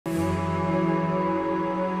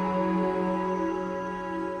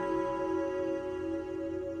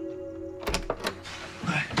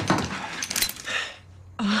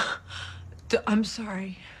I'm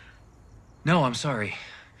sorry. No, I'm sorry.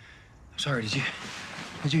 I'm sorry.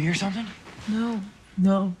 Did you hear something? No.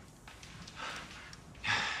 You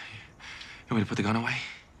want me to put the gun away?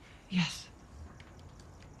 Yes.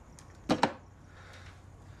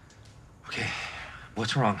 Okay.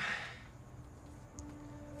 What's wrong?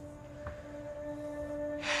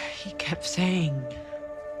 He kept saying,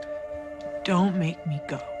 "Don't make me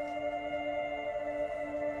go."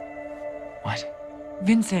 What?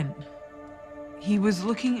 Vincent, he was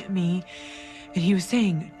looking at me and he was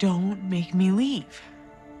saying, "Don't make me leave."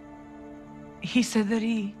 He said that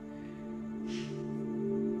he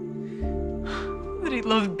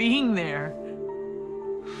loved being there.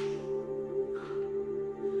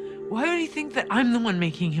 Why would he think that I'm the one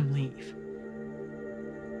making him leave?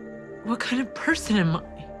 What kind of person am I?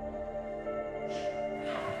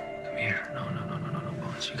 Come here. No,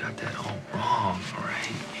 Bones. You got that all wrong, all right?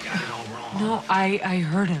 You got it all wrong. No, I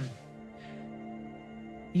heard him.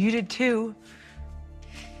 You did too.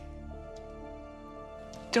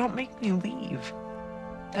 Don't make me leave.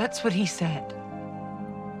 That's what he said.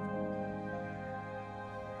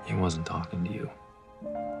 He wasn't talking to you.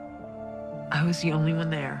 I was the only one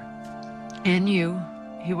there. And you.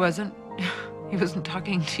 He wasn't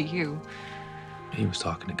talking to you. He was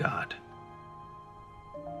talking to God.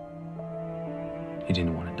 He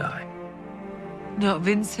didn't want to die. No,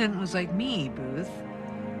 Vincent was like me, Booth.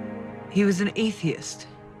 He was an atheist.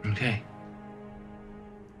 Okay.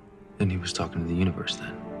 Then he was talking to the universe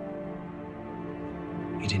then.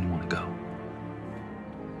 He didn't want to go.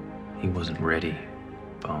 He wasn't ready,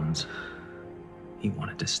 Bones. He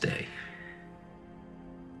wanted to stay.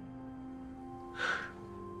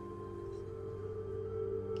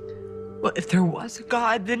 Well, if there was a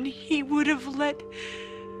God, then he would have let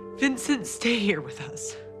Vincent stay here with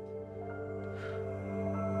us.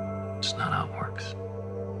 It's not how it works.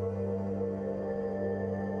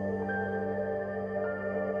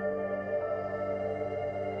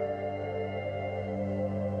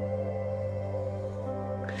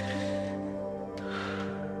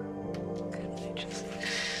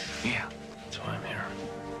 Yeah, that's why I'm here.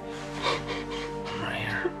 I'm right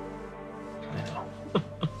here. I know.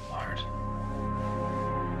 Hard.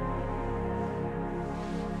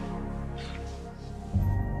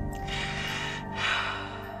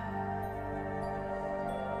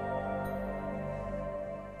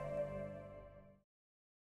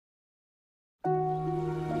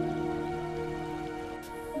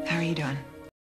 How are you doing?